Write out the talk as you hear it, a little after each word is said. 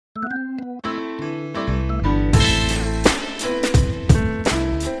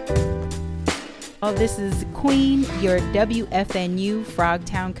Paul. This is Queen, your WFNU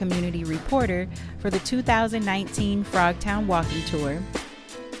Frogtown community reporter for the 2019 Frogtown Walking Tour.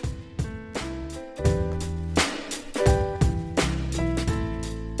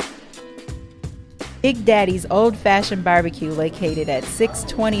 Big Daddy's Old Fashioned Barbecue, located at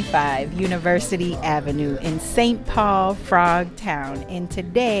 625 University Avenue in St. Paul, Frogtown. And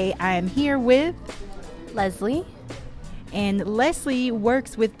today I am here with Leslie. And Leslie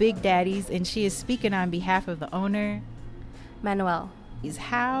works with Big Daddy's, and she is speaking on behalf of the owner, Manuel.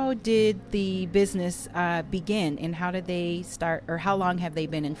 How did the business begin, and how did they start, or how long have they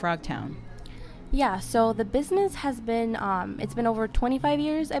been in Frogtown? Yeah, so the business has been, it's been over 25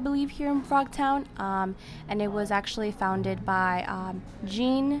 years, I believe, here in Frogtown, and it was actually founded by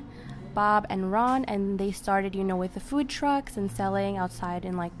Gene, Bob, and Ron, and they started, with the food trucks and selling outside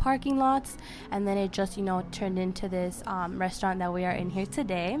in, parking lots, and then it just, turned into this restaurant that we are in here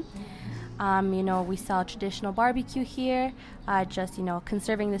today. We sell traditional barbecue here, just,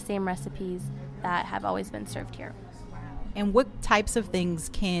 conserving the same recipes that have always been served here. And what types of things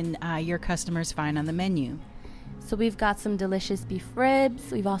can your customers find on the menu? So we've got some delicious beef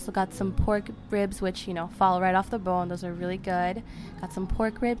ribs. We've also got some pork ribs, which, fall right off the bone. Those are really good. Got some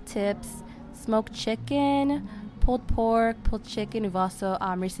pork rib tips, smoked chicken, pulled pork, pulled chicken. We've also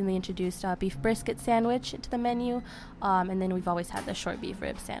recently introduced a beef brisket sandwich to the menu. And then we've always had the short beef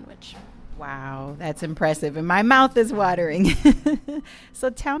rib sandwich. Wow, that's impressive. And my mouth is watering. So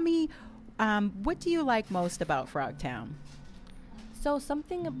tell me, what do you like most about Frogtown? So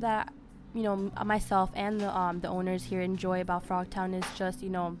something that myself and the owners here enjoy about Frogtown is just,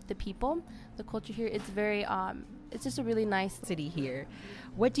 the people, the culture here. It's very, it's just a really nice city here.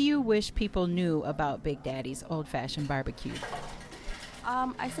 What do you wish people knew about Big Daddy's Old Fashioned Barbecue?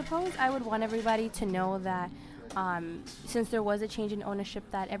 I suppose I would want everybody to know that since there was a change in ownership,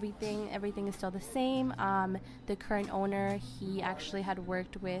 that everything is still the same. The current owner, he actually had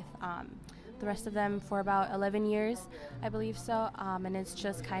worked with the rest of them for about 11 years, I believe so. And it's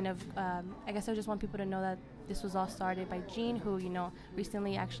just kind of, I guess I just want people to know that this was all started by Gene, who,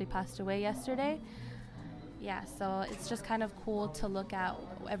 recently actually passed away yesterday. Yeah, so it's just kind of cool to look at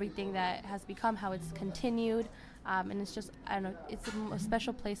everything that has become, how it's continued. And it's just, I don't know, it's a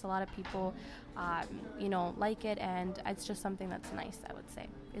special place. A lot of people, like it, and it's just something that's nice, I would say.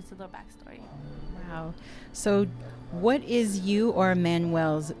 It's a little backstory. Wow. So what is you or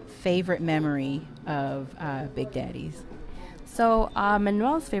Manuel's favorite memory of Big Daddy's? So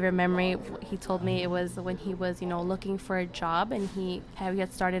Manuel's favorite memory, he told me, it was when he was, looking for a job, and he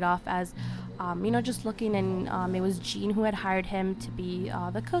had started off as, just looking, and it was Gene who had hired him to be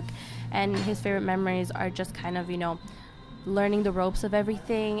the cook, and his favorite memories are just kind of, learning the ropes of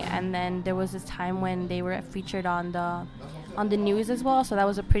everything. And then there was this time when they were featured on the news as well, so that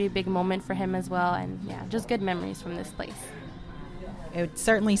was a pretty big moment for him as well. And yeah, just good memories from this place. It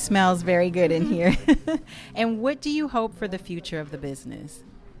certainly smells very good in here. And what do you hope for the future of the business?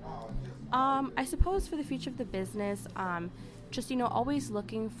 I suppose for the future of the business, just, always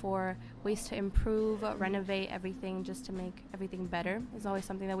looking for ways to improve, renovate everything, just to make everything better is always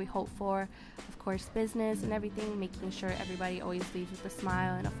something that we hope for. Of course, business and everything, making sure everybody always leaves with a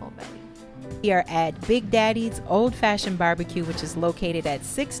smile and a full belly. We are at Big Daddy's Old Fashioned Barbecue, which is located at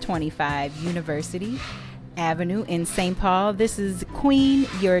 625 University Avenue in St. Paul. This is Queen,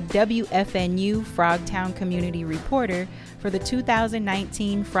 your WFNU Frogtown community reporter for the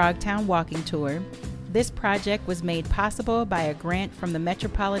 2019 Frogtown Walking Tour. This project was made possible by a grant from the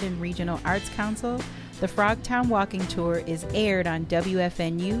Metropolitan Regional Arts Council. The Frogtown Walking Tour is aired on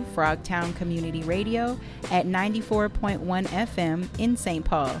WFNU Frogtown Community Radio at 94.1 FM in St.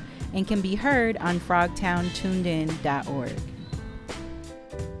 Paul and can be heard on frogtowntunedin.org.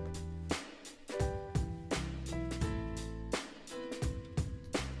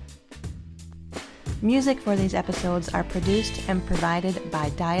 Music for these episodes are produced and provided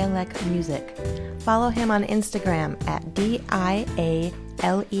by Dialek Music. Follow him on Instagram at DIALEK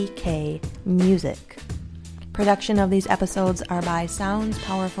Music. Production of these episodes are by Sounds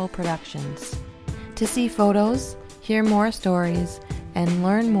Powerful Productions. To see photos, hear more stories, and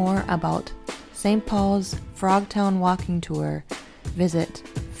learn more about St. Paul's Frogtown Walking Tour, visit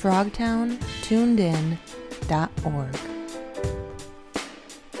frogtowntunedin.org.